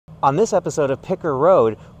On this episode of Picker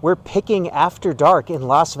Road, we're picking after dark in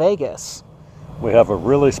Las Vegas. We have a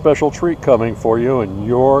really special treat coming for you, and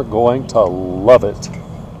you're going to love it.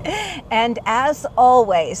 And as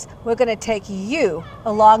always, we're going to take you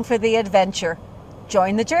along for the adventure.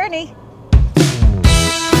 Join the journey.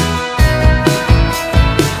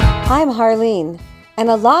 I'm Harlene, and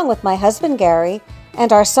along with my husband Gary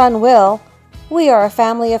and our son Will, we are a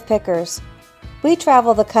family of pickers. We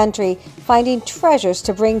travel the country finding treasures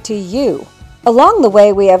to bring to you. Along the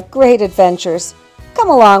way, we have great adventures. Come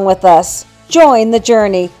along with us. Join the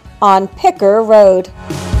journey on Picker Road.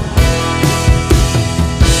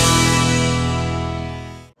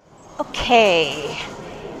 Okay,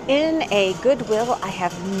 in a Goodwill I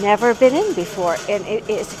have never been in before, and it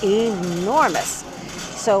is enormous.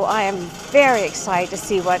 So I am very excited to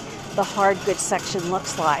see what the hard goods section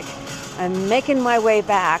looks like. I'm making my way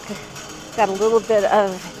back. Got a little bit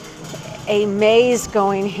of a maze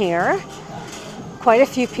going here. Quite a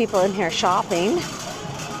few people in here shopping,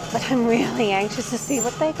 but I'm really anxious to see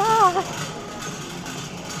what they got.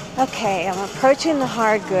 Okay, I'm approaching the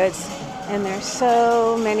hard goods, and there's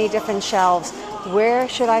so many different shelves. Where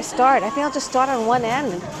should I start? I think I'll just start on one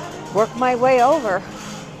end and work my way over.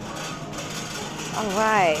 All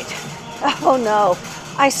right. Oh no,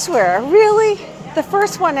 I swear, really? The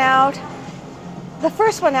first one out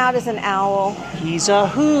is an owl. He's a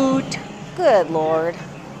hoot. Good Lord.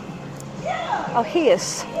 Oh,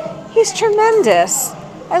 he's tremendous.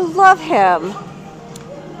 I love him.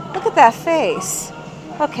 Look at that face.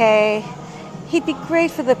 Okay, he'd be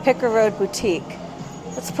great for the Picker Road boutique.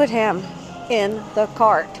 Let's put him in the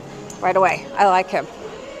cart right away. I like him.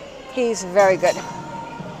 He's very good.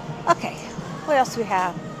 Okay, what else do we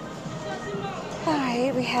have? All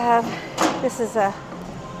right, this is a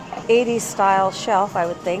 80s style shelf, I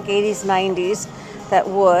would think, 80s, 90s, that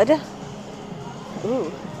wood.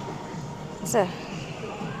 Ooh, it's a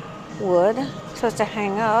wood, supposed to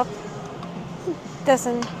hang up.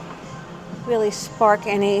 Doesn't really spark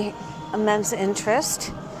any immense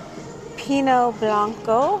interest. Pinot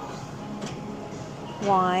Blanco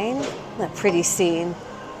wine, a pretty scene.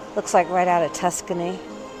 Looks like right out of Tuscany.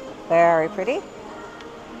 Very pretty.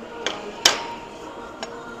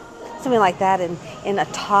 Something like that in a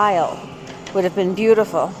tile would have been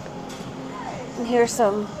beautiful. And here's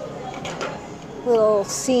some little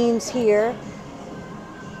scenes here.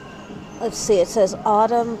 Let's see, it says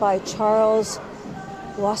Autumn by Charles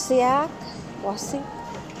Wasiak.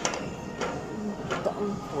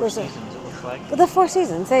 The Four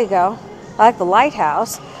Seasons, there you go. I like the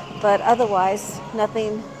lighthouse, but otherwise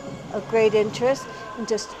nothing of great interest. And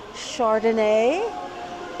just Chardonnay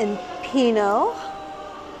and Pinot.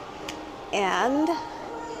 And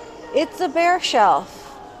it's a bear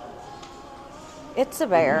shelf. It's a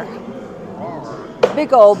bear.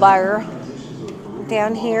 Big old bear.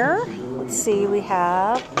 Down here, let's see, we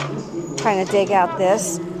have, trying to dig out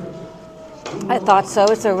this. I thought so,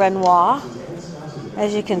 it's a Renoir.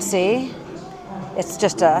 As you can see, it's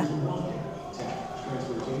just a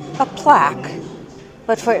plaque.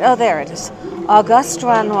 But for, oh, there it is. Auguste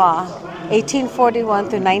Renoir, 1841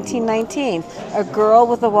 through 1919, a girl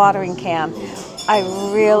with a watering can. I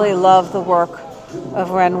really love the work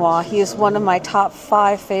of Renoir. He is one of my top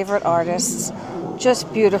 5 favorite artists.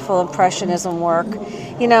 Just beautiful Impressionism work.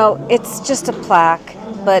 You know, it's just a plaque,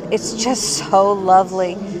 but it's just so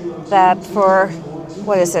lovely that for,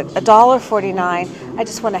 what is it, $1.49, I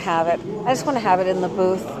just want to have it. I just want to have it in the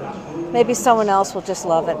booth. Maybe someone else will just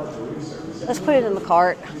love it. Let's put it in the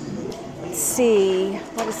cart. Let's see,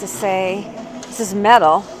 what does this say? This is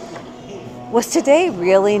metal. Was today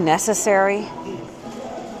really necessary?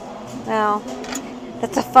 Well,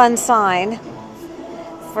 that's a fun sign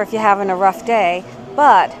for if you're having a rough day.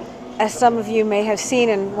 But as some of you may have seen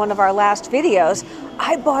in one of our last videos,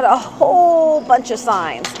 I bought a whole bunch of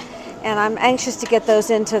signs. And I'm anxious to get those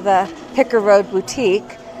into the Picker Road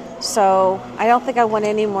boutique. So I don't think I want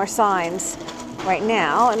any more signs right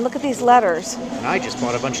now. And look at these letters. And I just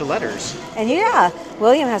bought a bunch of letters. And yeah,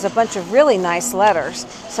 William has a bunch of really nice letters.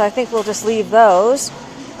 So I think we'll just leave those.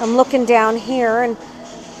 I'm looking down here and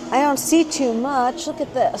I don't see too much. Look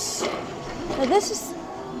at this. Now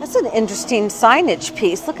that's an interesting signage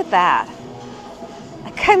piece. Look at that. I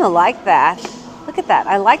kind of like that. Look at that.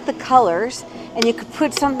 I like the colors, and you could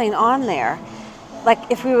put something on there. Like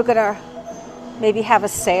if we were gonna maybe have a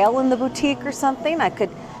sale in the boutique or something, I could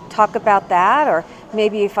talk about that. Or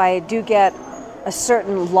maybe if I do get a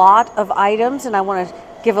certain lot of items and I want to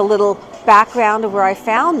give a little background of where I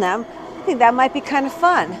found them, I think that might be kind of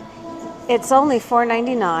fun. It's only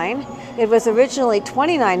 $4.99. It was originally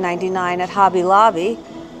 $29.99 at Hobby Lobby.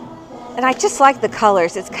 And I just like the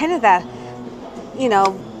colors. It's kind of that, you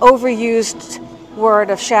know, overused word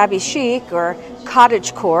of shabby chic or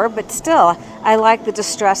cottagecore, but still, I like the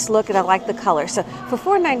distressed look and I like the color. So for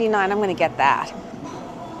 $4.99, I'm going to get that.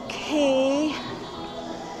 Okay.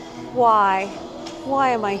 Why? Why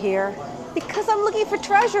am I here? Because I'm looking for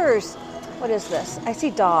treasures. What is this? I see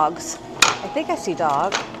dogs. I think I see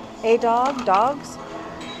dog. A dog? Dogs?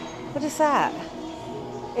 What is that?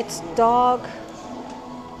 It's dog.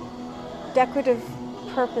 Decorative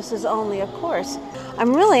purposes only, of course.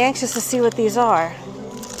 I'm really anxious to see what these are.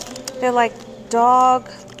 They're like dog.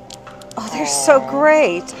 Oh, they're so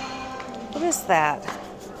great. What is that?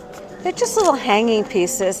 They're just little hanging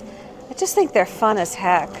pieces. I just think they're fun as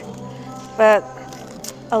heck. But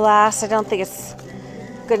alas, I don't think it's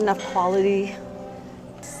good enough quality.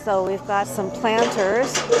 So we've got some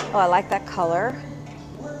planters. Oh, I like that color.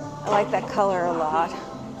 I like that color a lot.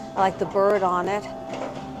 I like the bird on it.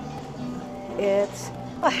 It's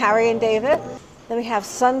Harry and David. Then we have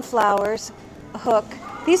sunflowers, a hook.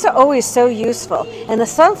 These are always so useful. And the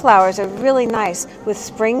sunflowers are really nice with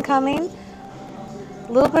spring coming.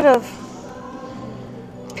 A little bit of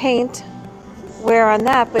paint wear on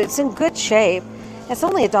that, but it's in good shape. It's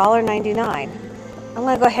only $1.99. I'm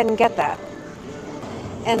going to go ahead and get that.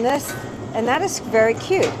 And that is very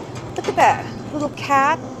cute. Look at that little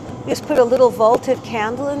cat. We just put a little vaulted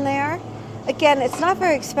candle in there. Again, it's not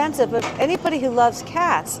very expensive, but anybody who loves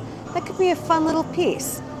cats, that could be a fun little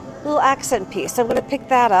piece, little accent piece. So I'm going to pick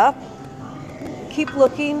that up. Keep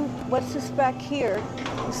looking. What's this back here?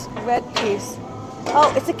 This red piece.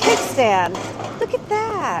 Oh, it's a kickstand. Look at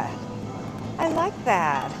that. I like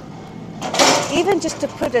that. Even just to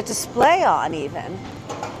put a display on even.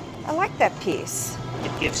 I like that piece.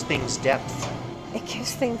 It gives things depth. It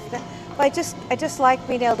gives things depth. But I just like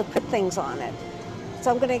being able to put things on it.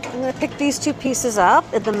 So I'm gonna pick these two pieces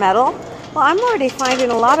up in the metal. Well, I'm already finding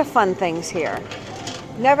a lot of fun things here.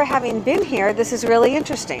 Never having been here, this is really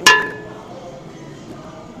interesting.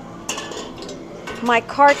 My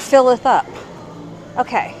cart filleth up.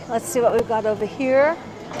 Okay, let's see what we've got over here.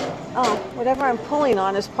 Oh, whatever I'm pulling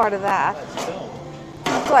on is part of that. That's film.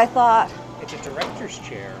 That's what I thought. It's a director's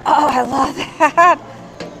chair. Oh, I love that.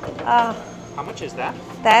 How much is that?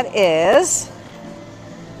 That is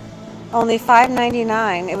only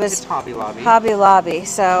 $5.99. It was It's Hobby Lobby. Hobby Lobby,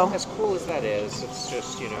 so As cool as that is, it's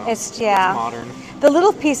just, you know, it's, yeah. it's modern. The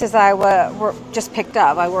little pieces I were just picked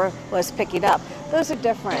up, was picking up. Those are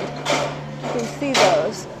different. You can see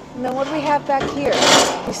those. And then what do we have back here?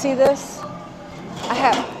 You see this? I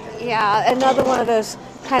have, yeah, another one of those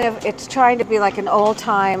kind of, it's trying to be like an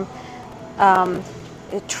old-time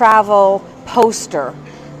travel poster.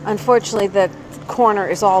 Unfortunately, the corner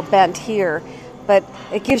is all bent here, but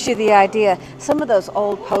it gives you the idea. Some of those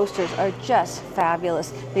old posters are just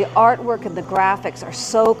fabulous. The artwork and the graphics are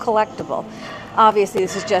so collectible. Obviously,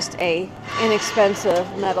 this is just a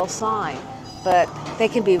inexpensive metal sign, but they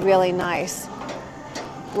can be really nice.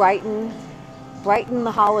 Brighten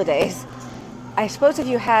the holidays. I suppose if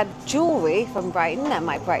you had jewelry from Brighton, that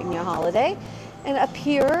might brighten your holiday. And up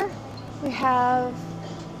here, we have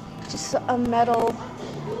just a metal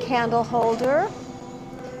candle holder.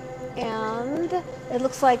 And it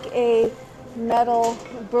looks like a metal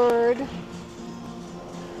bird.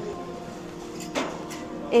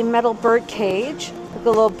 A metal bird cage with a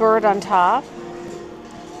little bird on top.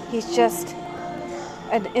 He's just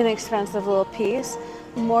an inexpensive little piece.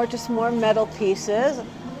 Just more metal pieces.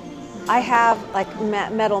 I have like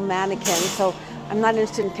metal mannequins, so I'm not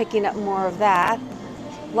interested in picking up more of that.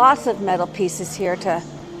 Lots of metal pieces here to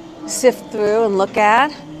sift through and look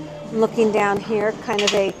at. I'm looking down here, kind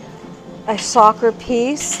of a soccer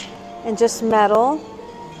piece and just metal.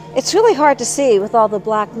 It's really hard to see with all the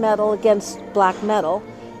black metal against black metal,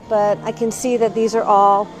 but I can see that these are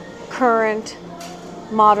all current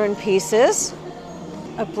modern pieces.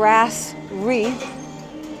 A brass wreath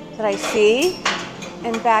that I see.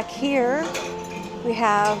 And back here we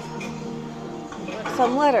have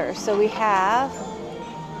some letters. So we have,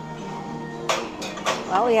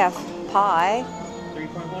 well, we have pi.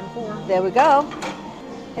 3.14. There we go.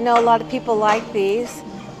 I know a lot of people like these.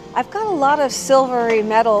 I've got a lot of silvery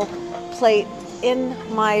metal plate in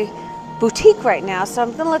my boutique right now, so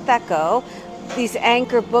I'm going to let that go. These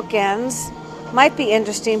anchor bookends might be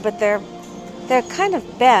interesting, but they're kind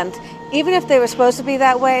of bent. Even if they were supposed to be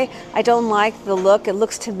that way, I don't like the look. It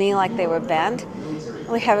looks to me like they were bent.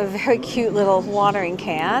 We have a very cute little watering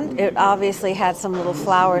can. It obviously had some little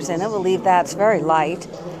flowers in it. We'll leave that. It's very light.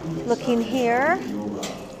 Looking here,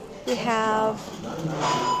 we have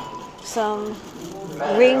some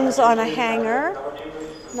rings on a hanger.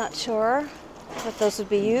 Not sure. what those would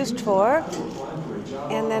be used for.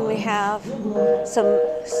 And then we have some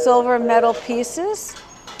silver metal pieces.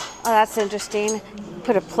 Oh, that's interesting.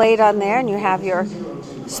 Put a plate on there and you have your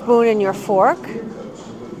spoon and your fork.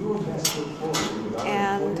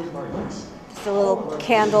 And just a little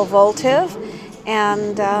candle votive.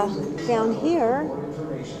 And down here,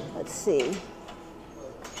 let's see,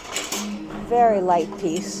 very light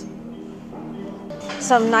piece.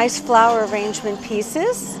 Some nice flower arrangement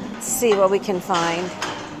pieces. Let's see what we can find.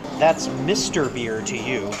 That's Mr. Beer to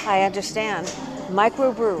you. I understand.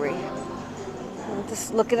 Microbrewery. I'm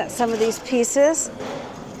just looking at some of these pieces.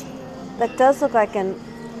 That does look like an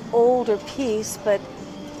older piece, but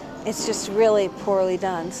it's just really poorly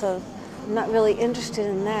done. So I'm not really interested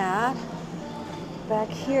in that. Back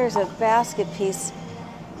here's a basket piece.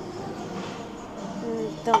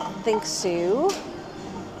 Don't think so.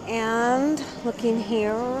 And looking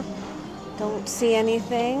here, don't see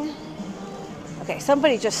anything. Okay,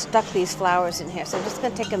 somebody just stuck these flowers in here, so I'm just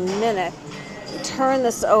going to take a minute and turn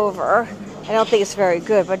this over. I don't think it's very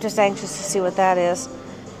good, but I'm just anxious to see what that is.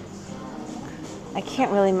 I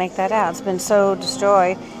can't really make that out. It's been so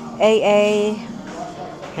destroyed. AA.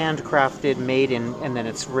 Handcrafted, made in, and then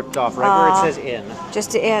it's ripped off right where it says in.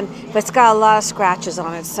 Just to in, but it's got a lot of scratches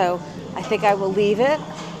on it, so I think I will leave it.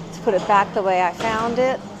 Let's put it back the way I found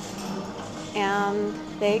it. And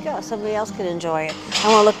there you go. Somebody else can enjoy it. I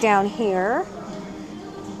want to look down here.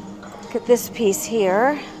 Look at this piece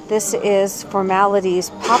here. This is Formality's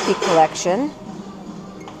Poppy Collection.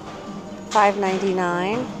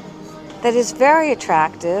 $5.99. That is very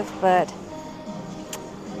attractive, but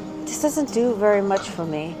this doesn't do very much for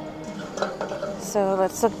me. So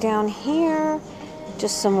let's look down here.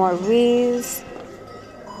 Just some more wreaths.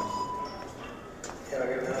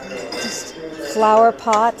 Just flower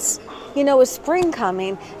pots. You know, with spring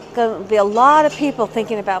coming, going to be a lot of people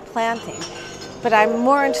thinking about planting. But I'm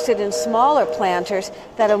more interested in smaller planters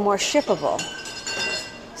that are more shippable.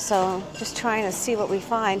 So just trying to see what we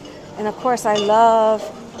find. And of course, I love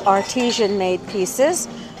artisan-made pieces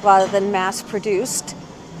rather than mass-produced.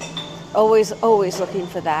 Always looking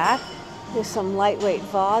for that. There's some lightweight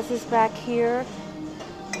vases back here.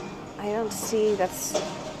 I don't see, that's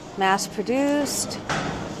mass-produced.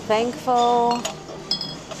 Thankful.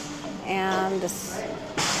 And this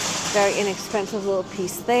very inexpensive little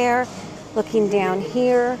piece there. Looking down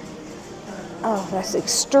here. Oh, that's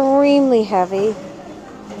extremely heavy.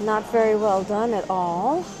 Not very well done at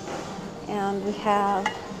all. And we have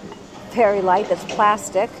very light, that's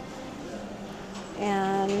plastic.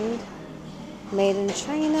 And made in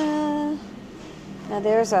China. Now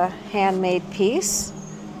there's a handmade piece.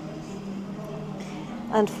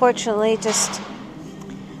 Unfortunately, just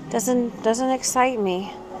doesn't excite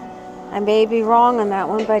me. I may be wrong on that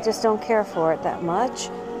one, but I just don't care for it that much.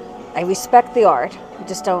 I respect the art, I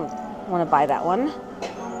just don't want to buy that one.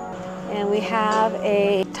 And we have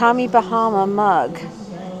a Tommy Bahama mug.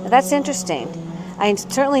 Now that's interesting. I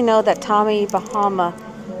certainly know that Tommy Bahama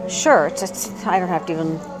shirts, I don't have to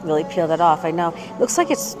even really peel that off, I know. It looks like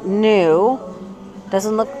it's new,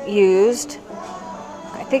 doesn't look used.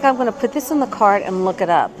 I think I'm going to put this in the cart and look it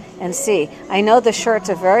up and see. I know the shirts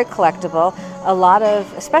are very collectible. A lot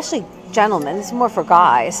of, especially gentlemen, it's more for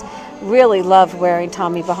guys, really love wearing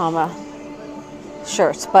Tommy Bahama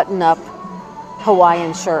shirts, button-up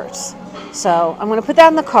Hawaiian shirts. So I'm going to put that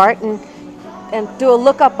in the cart and do a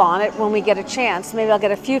look-up on it when we get a chance. Maybe I'll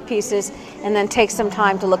get a few pieces and then take some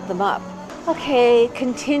time to look them up. Okay,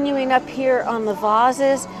 continuing up here on the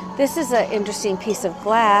vases. This is an interesting piece of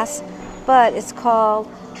glass, but it's called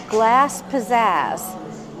Glass Pizzazz.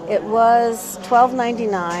 It was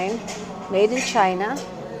 $12.99, made in China,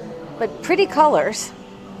 but pretty colors.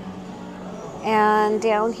 And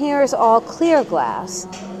down here is all clear glass.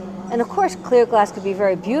 And of course, clear glass could be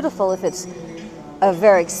very beautiful if it's a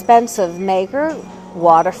very expensive maker,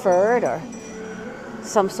 Waterford or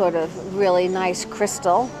some sort of really nice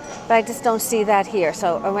crystal. But I just don't see that here.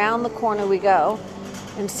 So around the corner we go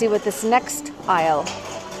and see what this next aisle.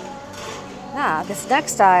 This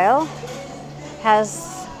next aisle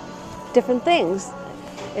has different things.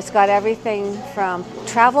 It's got everything from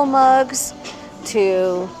travel mugs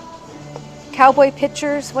to cowboy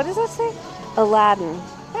pictures. What does that say? Aladdin.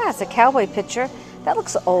 Yeah, it's a cowboy picture. That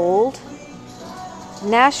looks old.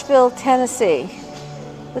 Nashville, Tennessee.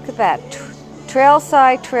 Look at that.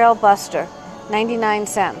 Trailside Trail Buster, 99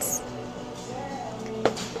 cents.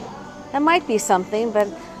 That might be something, but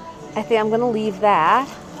I think I'm going to leave that.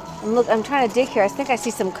 And look, I'm trying to dig here. I think I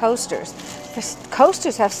see some coasters.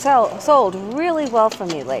 Coasters have sold really well for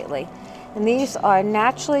me lately. And these are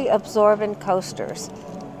naturally absorbent coasters.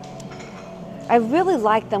 I really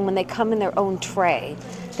like them when they come in their own tray.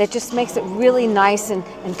 That just makes it really nice and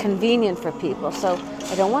convenient for people. So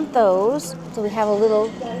I don't want those. So we have a little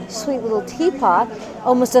sweet little teapot.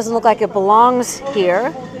 Almost doesn't look like it belongs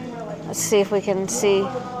here. Let's see if we can see.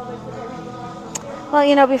 Well,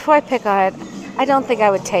 you know, before I pick on it, I don't think I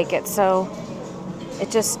would take it. So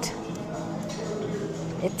it's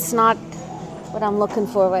not what I'm looking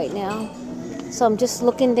for right now. So I'm just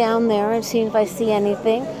looking down there and seeing if I see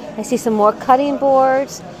anything. I see some more cutting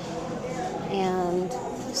boards and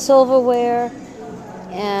silverware,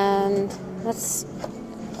 and that's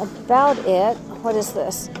about it. What is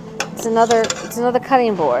this? It's another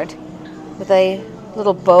cutting board with a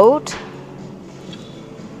little boat.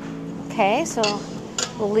 Okay, so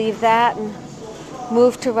we'll leave that and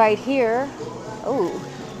move to right here. Oh,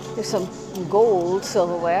 there's some gold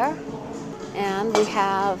silverware. And we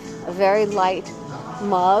have a very light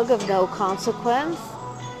mug of no consequence.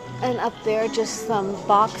 And up there, just some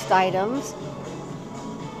boxed items,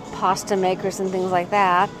 pasta makers and things like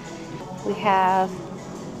that. We have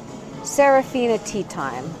Serafina Tea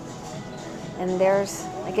Time. And there's,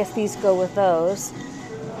 I guess these go with those.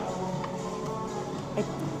 I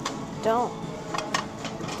don't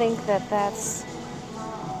think that that's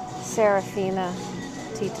Serafina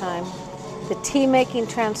Tea Time. The tea making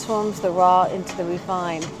transforms the raw into the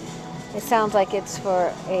refined. It sounds like it's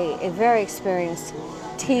for a very experienced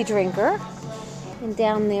tea drinker. And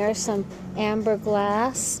down there, some amber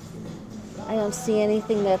glass. I don't see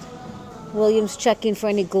anything that William's checking for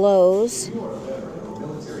any glows.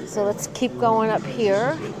 So let's keep going up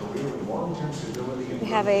here. We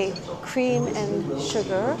have a cream and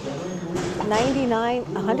sugar,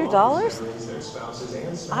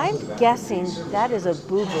 $100? I'm guessing that is a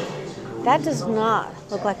boo-boo. That does not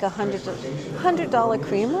look like a $100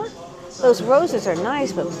 creamer. Those roses are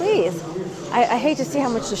nice, but please, I hate to see how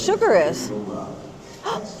much the sugar is.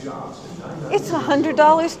 It's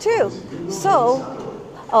 $100 too. So,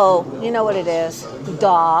 oh, you know what it is.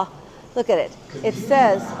 Duh. Look at it. It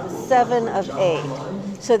says 7 of 8.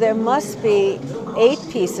 So there must be 8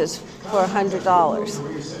 pieces for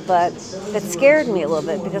 $100. But that scared me a little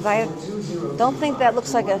bit because I don't think that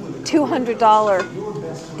looks like a $200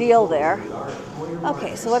 deal there.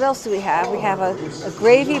 Okay, so what else do we have? We have a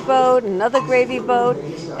gravy boat, another gravy boat,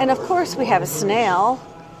 and of course we have a snail.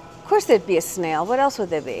 Of course there'd be a snail. What else would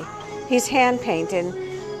there be? He's hand-painted.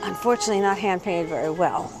 Unfortunately not hand-painted very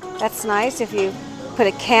well. That's nice if you put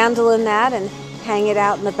a candle in that and hang it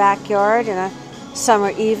out in the backyard in a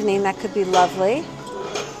summer evening. That could be lovely.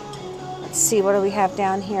 Let's see, what do we have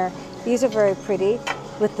down here? These are very pretty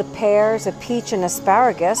with the pears, a peach, and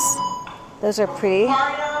asparagus. Those are pretty.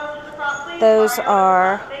 Those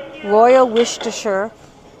are Royal Worcestershire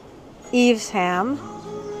Evesham.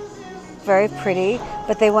 Very pretty,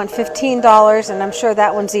 but they want $15, and I'm sure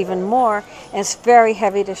that one's even more, and it's very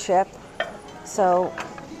heavy to ship. So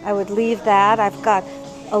I would leave that. I've got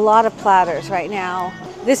a lot of platters right now.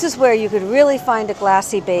 This is where you could really find a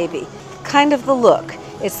glassy baby. Kind of the look.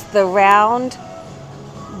 It's the round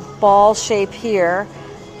ball shape here,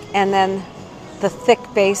 and then the thick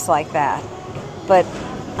base like that. But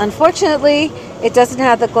unfortunately, it doesn't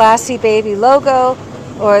have the glassy baby logo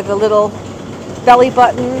or the little belly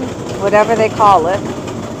button, whatever they call it.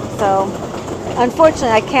 So unfortunately,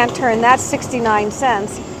 I can't turn that 69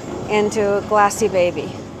 cents into a glassy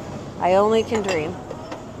baby. I only can dream.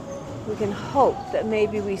 We can hope that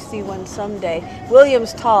maybe we see one someday.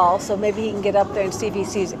 William's tall, so maybe he can get up there and see if he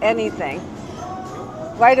sees anything.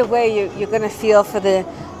 Right away, you're going to feel for the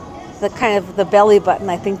kind of the belly button,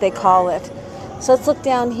 I think they call it. So let's look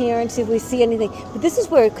down here and see if we see anything. But this is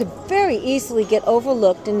where it could very easily get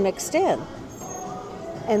overlooked and mixed in.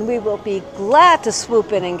 And we will be glad to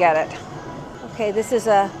swoop in and get it. Okay, this is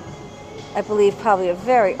I believe, probably a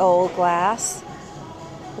very old glass.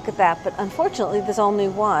 Look at that, but unfortunately there's only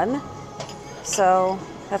one, so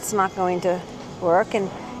that's not going to work. And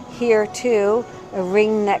here too, a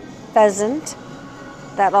ringneck pheasant.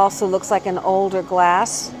 That also looks like an older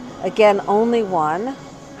glass. Again, only one.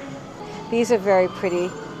 These are very pretty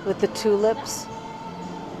with the tulips,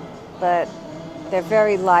 but they're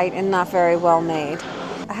very light and not very well made.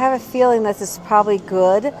 I have a feeling this is probably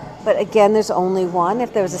good, but again, there's only one.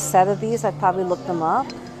 If there was a set of these, I'd probably look them up,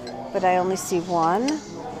 but I only see one.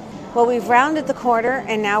 Well, we've rounded the corner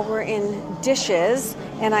and now we're in dishes,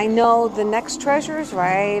 and I know the next treasure is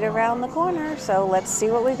right around the corner, so let's see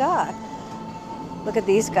what we got. Look at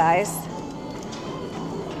these guys.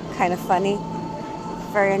 Kind of funny,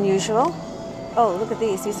 very unusual. Oh, look at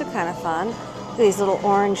these. These are kind of fun. Look at these little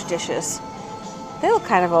orange dishes. They look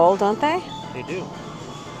kind of old, don't they? They do.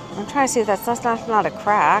 I'm trying to see if that's not a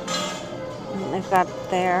crack. they've got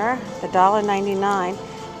there, the $1.99.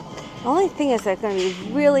 The only thing is they're going to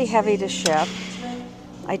be really heavy to ship.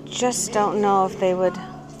 I just don't know if they would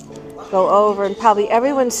go over, and probably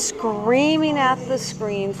everyone's screaming at the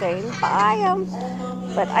screen saying, buy them.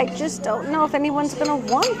 But I just don't know if anyone's going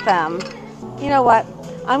to want them. You know what?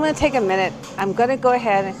 I'm going to take a minute. I'm going to go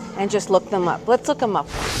ahead and just look them up. Let's look them up.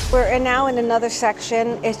 We're now in another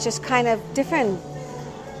section. It's just kind of different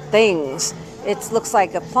things. It looks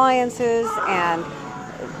like appliances and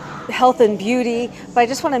health and beauty. But I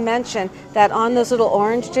just want to mention that on those little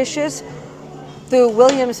orange dishes, through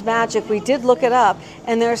Williams Magic, we did look it up,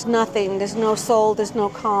 and there's nothing. There's no sold, there's no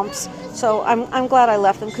comps. So I'm glad I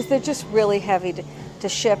left them, because they're just really heavy to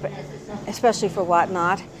ship, especially for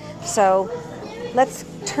whatnot. So let's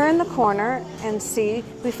turn the corner and see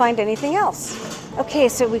if we find anything else. Okay,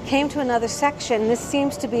 so we came to another section. This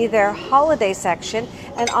seems to be their holiday section,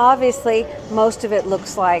 and obviously most of it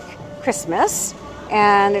looks like Christmas.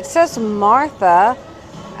 And it says Martha.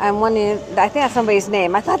 I'm wondering, I think that's somebody's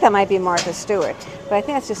name. I thought that might be Martha Stewart, but I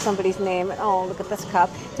think that's just somebody's name. Oh, look at this cup.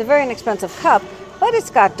 It's a very inexpensive cup, but it's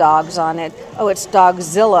got dogs on it. Oh, it's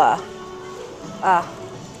Dogzilla.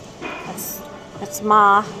 That's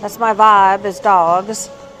my vibe, is dogs.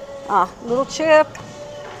 Little chip.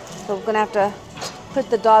 So we're gonna have to put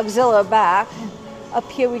the Dogzilla back. Up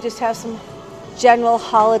here we just have some general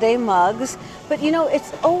holiday mugs. But you know,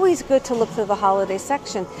 it's always good to look through the holiday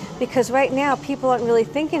section, because right now people aren't really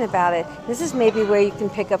thinking about it. This is maybe where you can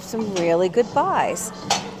pick up some really good buys.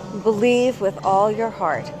 Believe with all your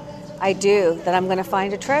heart, I do, that I'm going to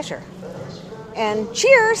find a treasure. And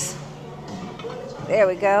cheers! There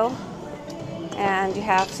we go. And you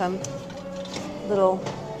have some little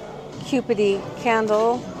Cupidy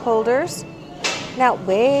candle holders. Now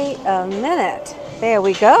wait a minute. There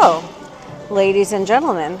we go. Ladies and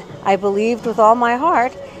gentlemen, I believed with all my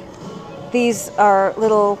heart. These are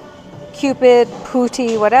little Cupid,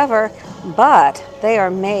 Putti, whatever, but they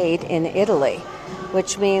are made in Italy,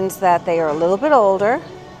 which means that they are a little bit older,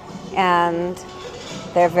 and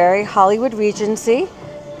they're very Hollywood Regency.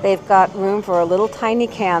 They've got room for a little tiny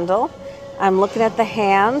candle. I'm looking at the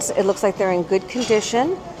hands. It looks like they're in good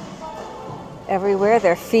condition. Everywhere,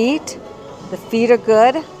 their feet. The feet are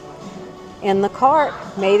good. In the cart,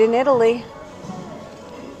 made in Italy.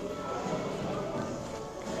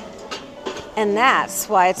 And that's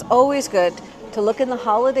why it's always good to look in the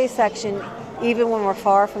holiday section, even when we're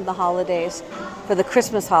far from the holidays, for the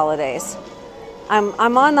Christmas holidays.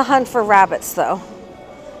 I'm on the hunt for rabbits, though.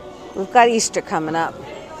 We've got Easter coming up.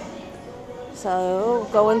 So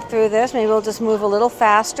going through this, maybe we'll just move a little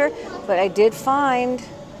faster, but I did find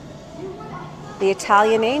the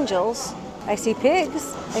Italian angels. I see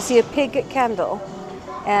pigs. I see a pig candle,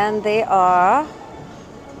 and they are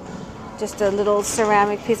just a little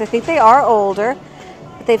ceramic piece. I think they are older,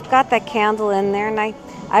 but they've got that candle in there, and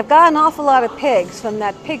I've got an awful lot of pigs from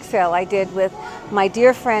that pig sale I did with my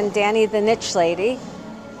dear friend Danny the Niche Lady,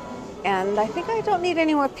 and I think I don't need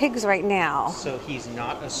any more pigs right now. So he's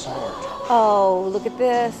not a snort. Oh, look at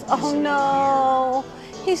this. Oh no,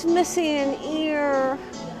 he's missing an ear.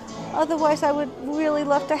 Otherwise I would really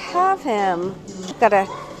love to have him. Got a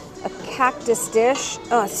cactus dish.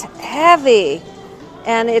 Oh, it's heavy.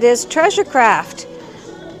 And it is treasure craft.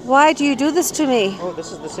 Why do you do this to me? Oh,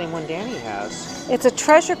 this is the same one Danny has. It's a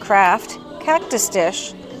treasure craft cactus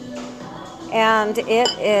dish. And it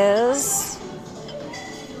is,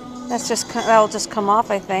 that'll just come off,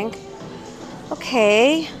 I think.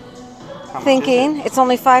 Okay. Thinking it's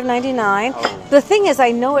only $5.99. Oh. The thing is, I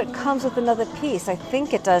know it comes with another piece. I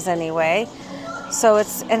think it does anyway. So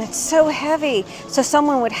it's so heavy. So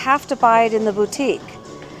someone would have to buy it in the boutique.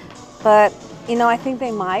 But you know, I think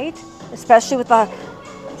they might, especially with the,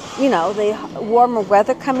 you know, the warmer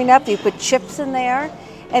weather coming up. You put chips in there,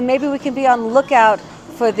 and maybe we can be on the lookout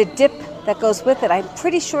for the dip that goes with it. I'm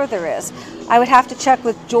pretty sure there is. I would have to check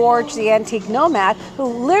with George, the Antique Nomad, who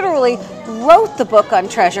literally wrote the book on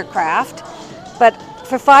treasure craft. But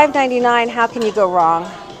for $5.99, how can you go wrong?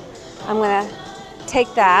 I'm going to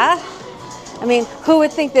take that. I mean, who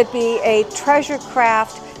would think there'd be a treasure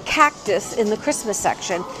craft cactus in the Christmas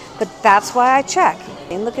section? But that's why I check.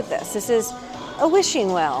 And look at this. This is a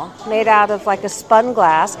wishing well made out of like a spun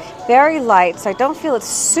glass, very light, so I don't feel it's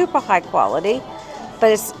super high quality,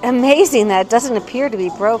 but it's amazing that it doesn't appear to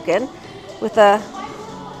be broken, with a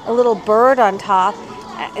little bird on top.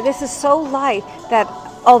 This is so light that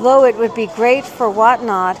although it would be great for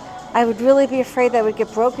whatnot, I would really be afraid that it would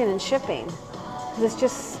get broken in shipping. It's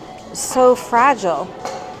just so fragile.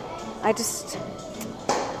 I just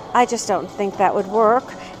don't think that would work.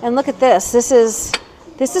 And look at this. This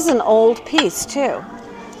is an old piece too.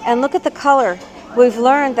 And look at the color. We've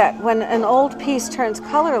learned that when an old piece turns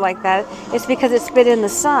color like that, it's because it's been in the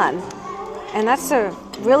sun. And that's a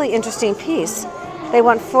really interesting piece. They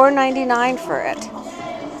want $4.99 for it.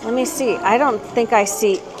 Let me see. I don't think I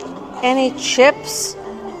see any chips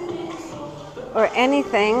or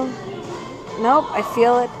anything. Nope, I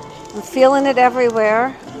feel it. I'm feeling it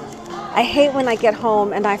everywhere. I hate when I get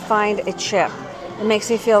home and I find a chip. It makes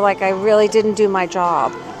me feel like I really didn't do my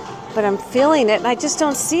job. But I'm feeling it and I just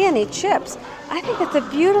don't see any chips. I think it's a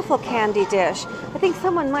beautiful candy dish. I think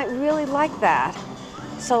someone might really like that.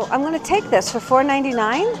 So I'm going to take this for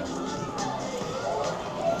 $4.99.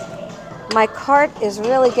 My cart is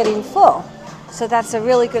really getting full, so that's a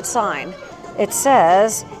really good sign. It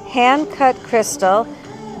says hand-cut crystal,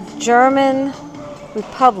 German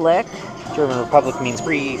Republic. German Republic means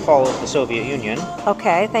pre-fall of the Soviet Union.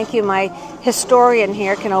 Okay, thank you. My historian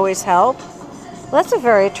here can always help. Well, that's a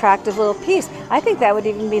very attractive little piece. I think that would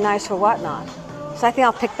even be nice for whatnot. So I think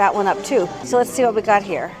I'll pick that one up too. So let's see what we got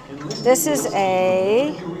here. This is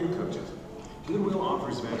a Goodwill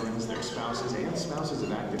offers veterans, their spouses, and spouses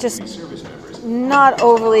of active just duty service members not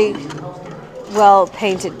overly well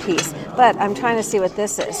painted piece, but I'm trying to see what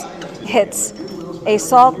this is. It's a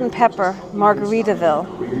salt and pepper Margaritaville.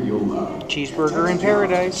 Cheeseburger in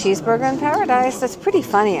paradise. Cheeseburger in paradise. That's pretty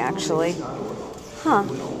funny, actually. Huh.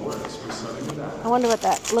 I wonder what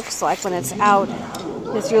that looks like when it's out.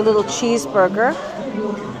 It's your little cheeseburger.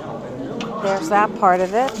 There's that part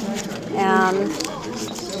of it. And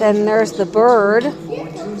then there's the bird.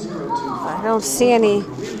 I don't see any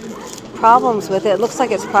problems with it. It looks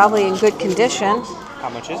like it's probably in good condition. How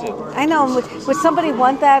much is it? I know. Would somebody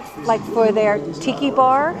want that, like, for their tiki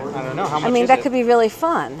bar? I don't know. How much I mean, is that it? could be really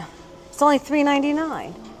fun. It's only $3.99. All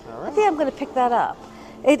right. I think I'm going to pick that up.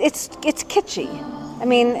 It's kitschy. I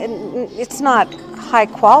mean, it's not high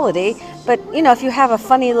quality, but you know, if you have a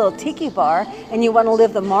funny little tiki bar and you want to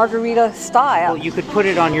live the margarita style, Well, you could put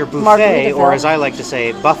it on your buffet, or as I like to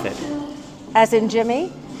say, buffet. as in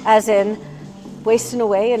Jimmy, as in wasting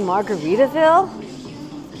away in Margaritaville.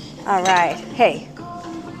 All right, hey,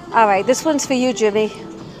 all right, this one's for you, Jimmy.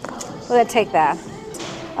 We're gonna take that.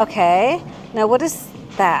 Okay, now what is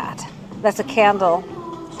that? That's a candle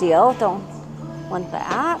deal. Don't want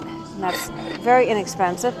that. And that's very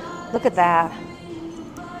inexpensive. Look at that.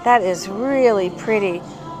 That is really pretty.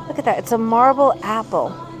 Look at that. It's a marble apple.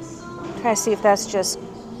 Try to see if that's just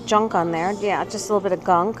junk on there. Yeah, just a little bit of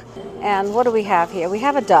gunk. And what do we have here? We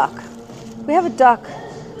have a duck. We have a duck.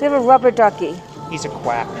 We have a rubber ducky. He's a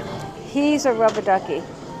quack. He's a rubber ducky.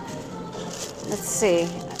 Let's see.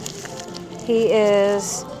 He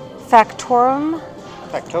is factotum.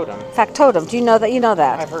 Factotum. Do you know that? You know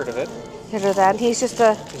that. I've heard of it. Heard of that? He's just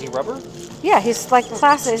a. Is he rubber? Yeah, he's like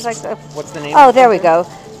classic. He's like a. What's the name? Oh, of there we it? go.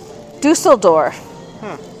 Dusseldorf.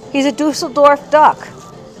 He's a Dusseldorf duck.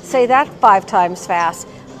 Say that 5 times fast.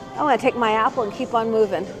 I'm going to take my apple and keep on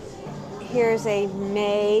moving. Here's a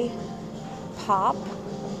May pop.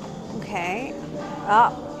 Okay.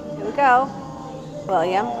 Oh, here we go.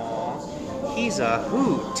 William. He's a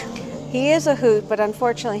hoot. He is a hoot, but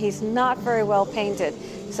unfortunately he's not very well painted.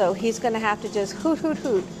 So he's going to have to just hoot, hoot,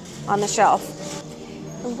 hoot on the shelf.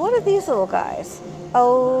 And what are these little guys?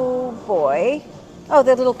 Oh boy. Oh,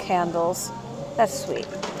 they're little candles. That's sweet.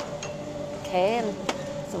 Okay, and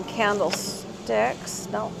some candlesticks.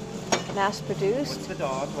 No, mass produced. What's the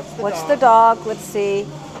dog? What's the dog? Let's see.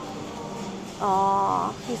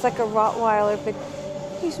 Aw, he's like a Rottweiler, but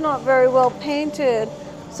he's not very well painted.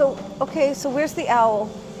 So, okay, so where's the owl?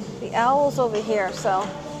 The owl's over here, so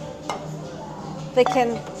they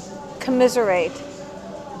can commiserate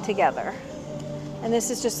together. And this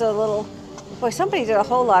is just a little, boy, somebody did a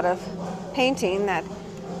whole lot of painting that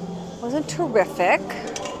wasn't terrific.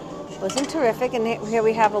 And here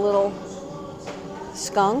we have a little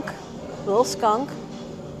skunk,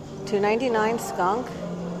 $2.99 skunk.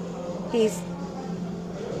 He's,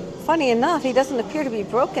 funny enough, he doesn't appear to be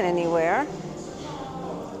broken anywhere.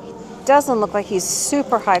 Doesn't look like he's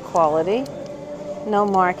super high quality. No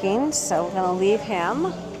markings, so we're gonna leave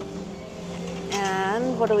him.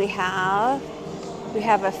 And what do we have? We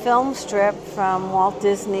have a film strip from Walt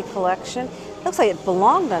Disney Collection. Looks like it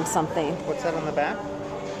belonged on something. What's that on the back?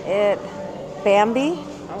 It, Bambi,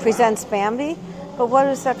 wow. presents Bambi. But what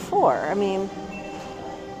is that for? I mean,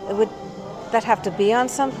 would that have to be on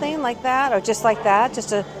something like that? Or just like that?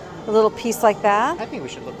 Just a little piece like that? I think we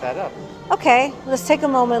should look that up. Okay, let's take a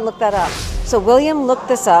moment and look that up. So William looked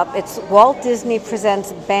this up. It's Walt Disney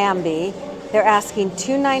Presents Bambi. They're asking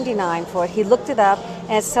 $2.99 for it. He looked it up,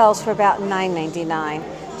 and it sells for about $9.99.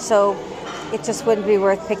 So it just wouldn't be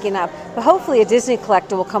worth picking up. But hopefully a Disney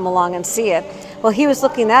collector will come along and see it. While he was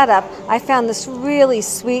looking that up, I found this really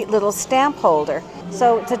sweet little stamp holder.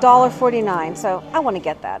 So it's $1.49, so I want to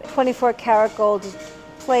get that. 24 karat gold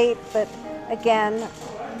plate, but again,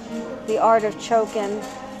 the art of choking.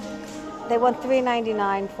 They want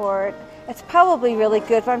 $3.99 for it. It's probably really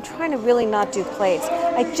good, but I'm trying to really not do plates.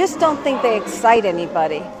 I just don't think they excite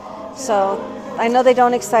anybody. So I know they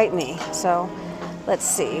don't excite me. So let's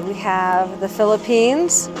see, we have the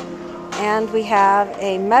Philippines, and we have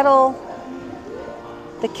a metal,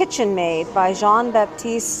 The Kitchen Maid by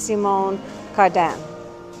Jean-Baptiste Simon Cardin.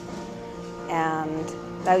 And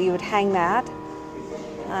that you would hang that.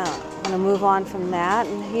 I'm going to move on from that.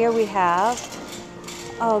 And here we have,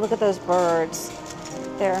 oh, look at those birds.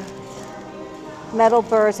 They're metal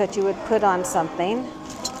birds that you would put on something.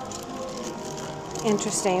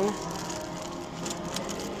 Interesting.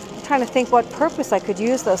 I'm trying to think what purpose I could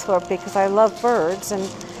use those for, because I love birds and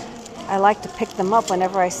I like to pick them up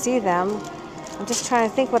whenever I see them. I'm just trying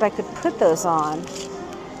to think what I could put those on.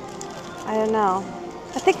 I don't know.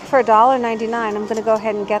 I think for $1.99 I'm going to go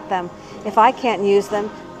ahead and get them. If I can't use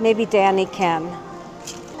them, maybe Danny can.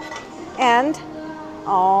 And,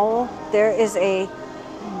 oh, there is a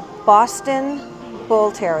Boston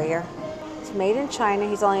Bull Terrier. It's made in China.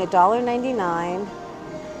 He's only $1.99.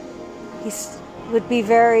 He would be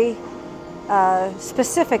very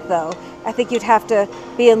specific, though. I think you'd have to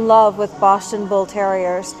be in love with Boston Bull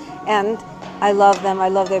Terriers. And I love them. I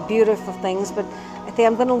love their beautiful things. But I think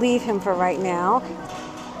I'm going to leave him for right now.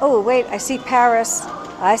 Oh, wait, I see Paris.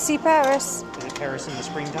 I see Paris. Is it Paris in the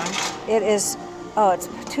springtime? It is, oh, it's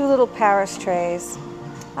two little Paris trays.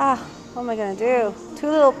 Ah, what am I going to do? Two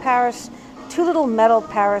little metal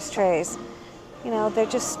Paris trays. You know, they're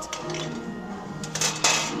just,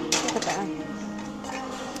 look at that.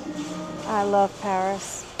 I love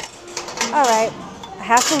Paris. All right, I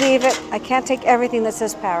have to leave it. I can't take everything that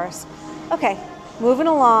says Paris. Okay, moving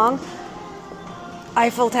along.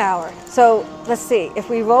 Eiffel Tower. So let's see, if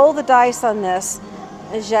we roll the dice on this,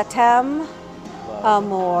 Je t'aime,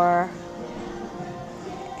 amour,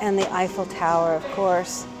 and the Eiffel Tower, of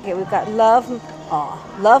course. Okay, we've got love. Oh,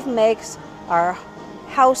 love makes our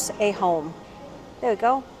house a home. There we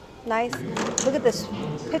go. Nice. Look at this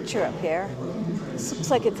picture up here. This looks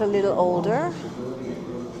like it's a little older.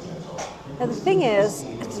 Now the thing is,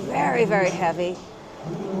 it's very, very heavy,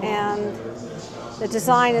 and the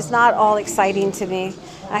design is not all exciting to me.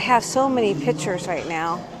 I have so many pictures right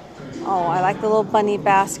now. Oh, I like the little bunny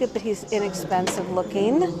basket, but he's inexpensive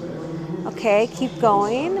looking. Okay, keep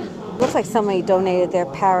going. Looks like somebody donated their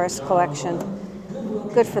Paris collection.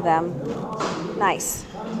 Good for them. Nice.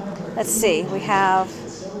 Let's see, we have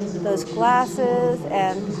those glasses,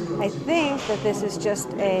 and I think that this is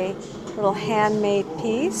just a little handmade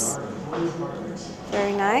piece.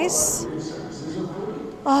 Very nice.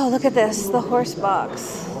 Oh, look at this, the horse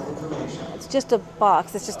box. It's just a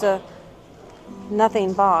box. It's just a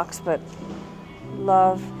nothing box, but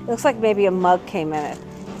love. It looks like maybe a mug came in it.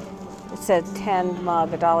 It said 10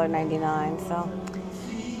 mug, $1.99, so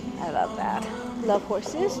I love that. Love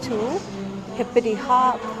horses too. Hippity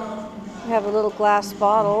hop. We have a little glass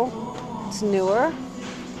bottle. It's newer.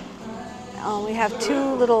 We have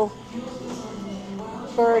two little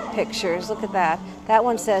bird pictures. Look at that. That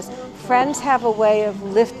one says, friends have a way of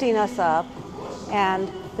lifting us up,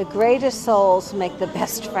 and the greatest souls make the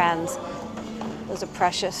best friends. Those are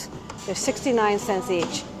precious. They're 69 cents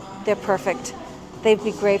each. They're perfect. They'd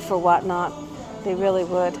be great for whatnot. They really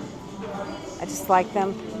would. I just like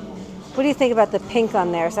them. What do you think about the pink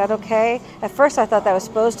on there? Is that okay? At first I thought that was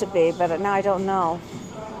supposed to be, but now I don't know.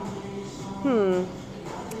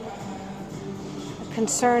 It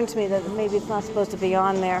concerns me that maybe it's not supposed to be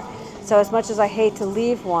on there. So as much as I hate to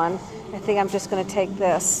leave one, I think I'm just going to take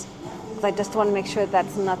this. Because I just want to make sure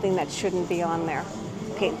that's nothing that shouldn't be on there.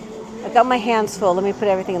 Okay, I've got my hands full. Let me put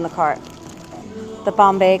everything in the cart. The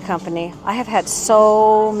Bombay Company. I have had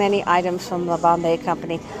so many items from the Bombay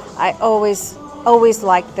Company. I always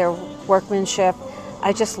liked their workmanship.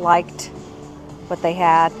 I just liked what they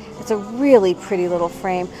had. It's a really pretty little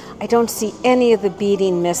frame. I don't see any of the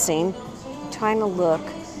beading missing. I'm trying to look.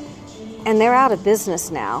 And they're out of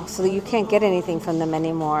business now, so you can't get anything from them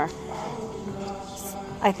anymore.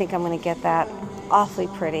 I think I'm going to get that. Awfully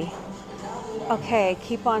pretty. Okay,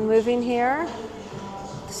 keep on moving here.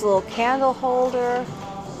 This little candle holder.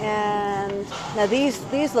 And now these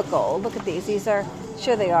look old. Look at these. These are,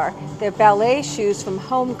 sure they are. They're ballet shoes from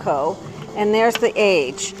Homeco, and there's the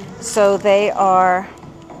age. So they are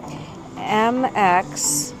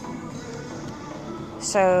MX,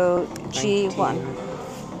 so G1.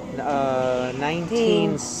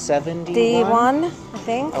 1971. D1, I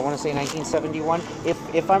think. I want to say 1971.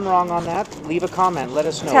 If I'm wrong on that, leave a comment. Let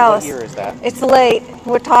us know. Tell What us. year is that? It's late.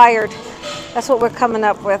 We're tired. That's what we're coming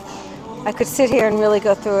up with. I could sit here and really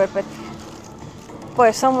go through it, but boy,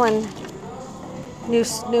 if someone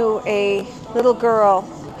knew a little girl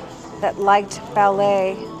that liked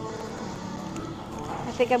ballet.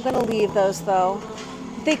 I think I'm going to leave those though.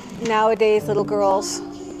 I think nowadays little girls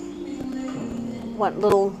want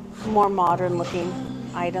little more modern looking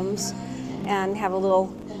items and have a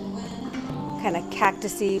little kind of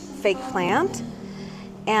cactusy fake plant.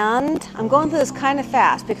 And I'm going through this kind of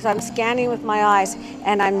fast because I'm scanning with my eyes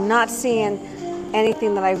and I'm not seeing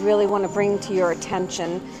anything that I really want to bring to your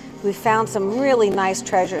attention. We found some really nice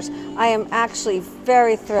treasures. I am actually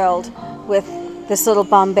very thrilled with this little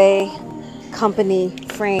Bombay company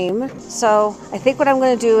frame. So I think what I'm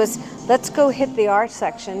going to do is let's go hit the art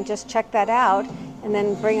section, just check that out, and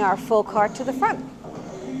then bring our full cart to the front.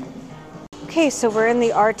 Okay, so we're in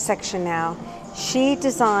the art section now. She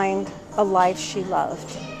designed a life she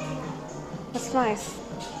loved. That's nice.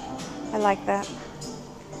 I like that.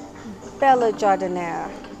 Bella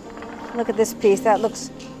Jardiniere. Look at this piece. That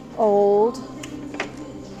looks old,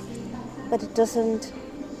 but it doesn't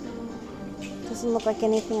look like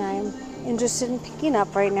anything I'm interested in picking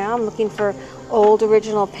up right now. I'm looking for old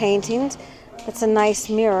original paintings. It's a nice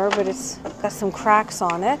mirror, but it's got some cracks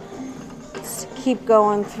on it. Let's keep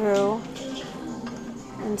going through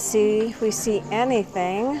and see if we see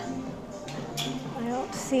anything. I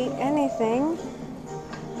don't see anything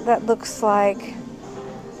that looks like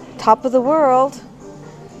top of the world.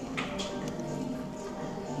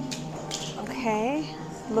 Okay,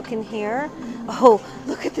 look in here. Oh,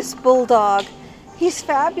 look at this bulldog. He's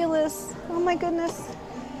fabulous. Oh my goodness.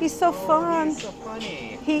 He's so fun. He's so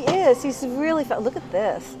funny. He is. He's really fun. Look at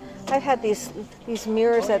this. I've had these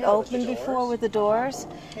mirrors that open before with the doors.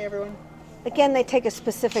 Hey everyone. Again, they take a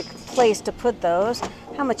specific place to put those.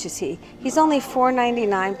 How much is he? He's only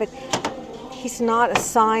 $4.99, but he's not a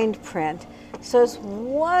signed print. So as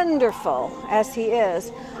wonderful as he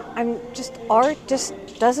is, art just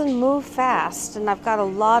doesn't move fast, and I've got a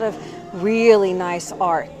lot of really nice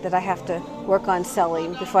art that I have to work on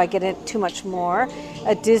selling before I get into too much more.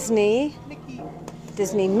 A Disney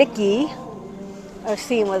Mickey. I was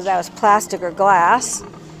seeing whether that was plastic or glass.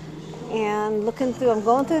 And looking through, I'm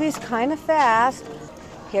going through these kind of fast.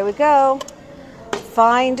 Here we go.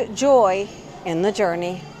 Find joy in the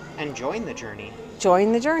journey. And join the journey.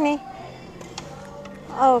 Join the journey.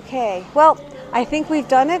 Okay, well, I think we've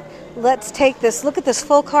done it. Let's take this. Look at this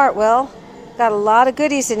full cart, Will. Got a lot of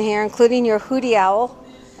goodies in here, including your hootie owl.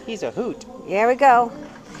 He's a hoot. Here we go.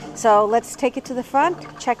 So let's take it to the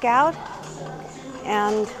front, check out,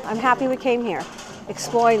 and I'm happy we came here,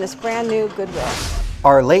 exploring this brand new Goodwill.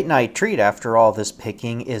 Our late night treat after all this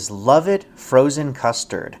picking is Love It Frozen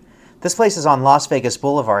Custard. This place is on Las Vegas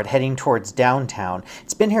Boulevard heading towards downtown.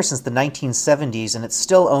 It's been here since the 1970s and it's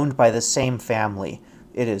still owned by the same family.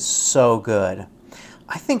 It is so good.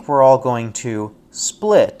 I think we're all going to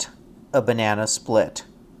split a banana split.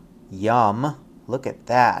 Yum. Look at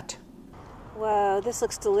that. Whoa, this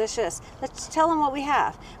looks delicious. Let's tell them what we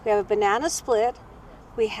have. We have a banana split,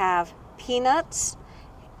 we have peanuts,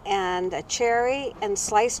 and a cherry, and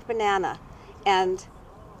sliced banana, and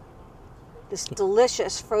this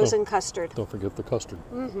delicious frozen custard. Don't forget the custard.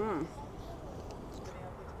 Mm-hmm.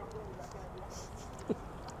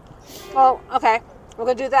 Oh, okay. We're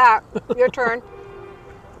going to do that. Your turn.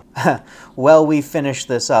 Well, we finished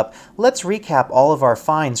this up. Let's recap all of our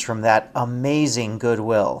finds from that amazing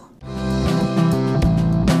Goodwill.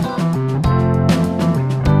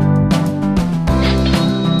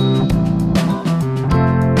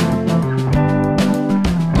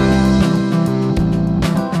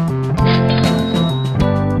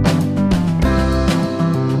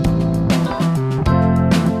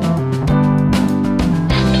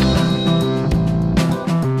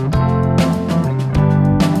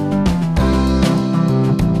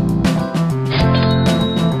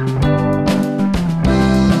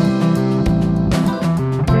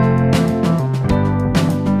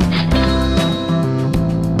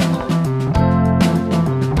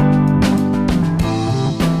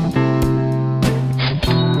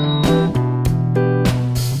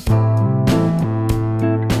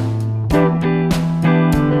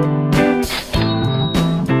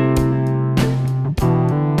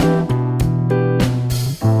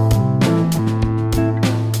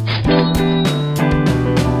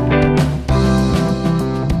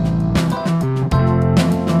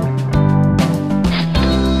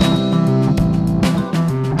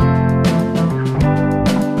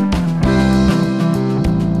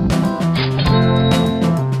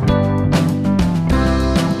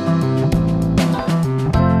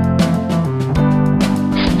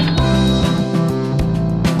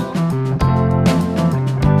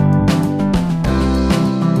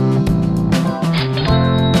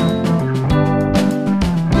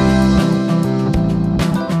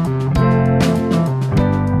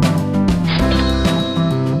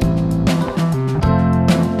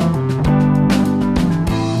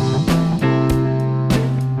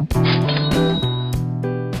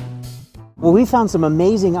 Well, we found some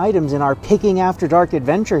amazing items in our Picking After Dark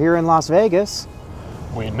adventure here in Las Vegas.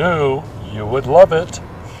 We knew you would love it.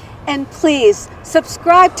 And please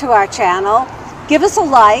subscribe to our channel, give us a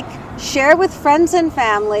like, share with friends and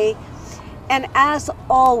family, and as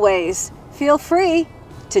always, feel free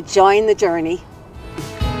to join the journey.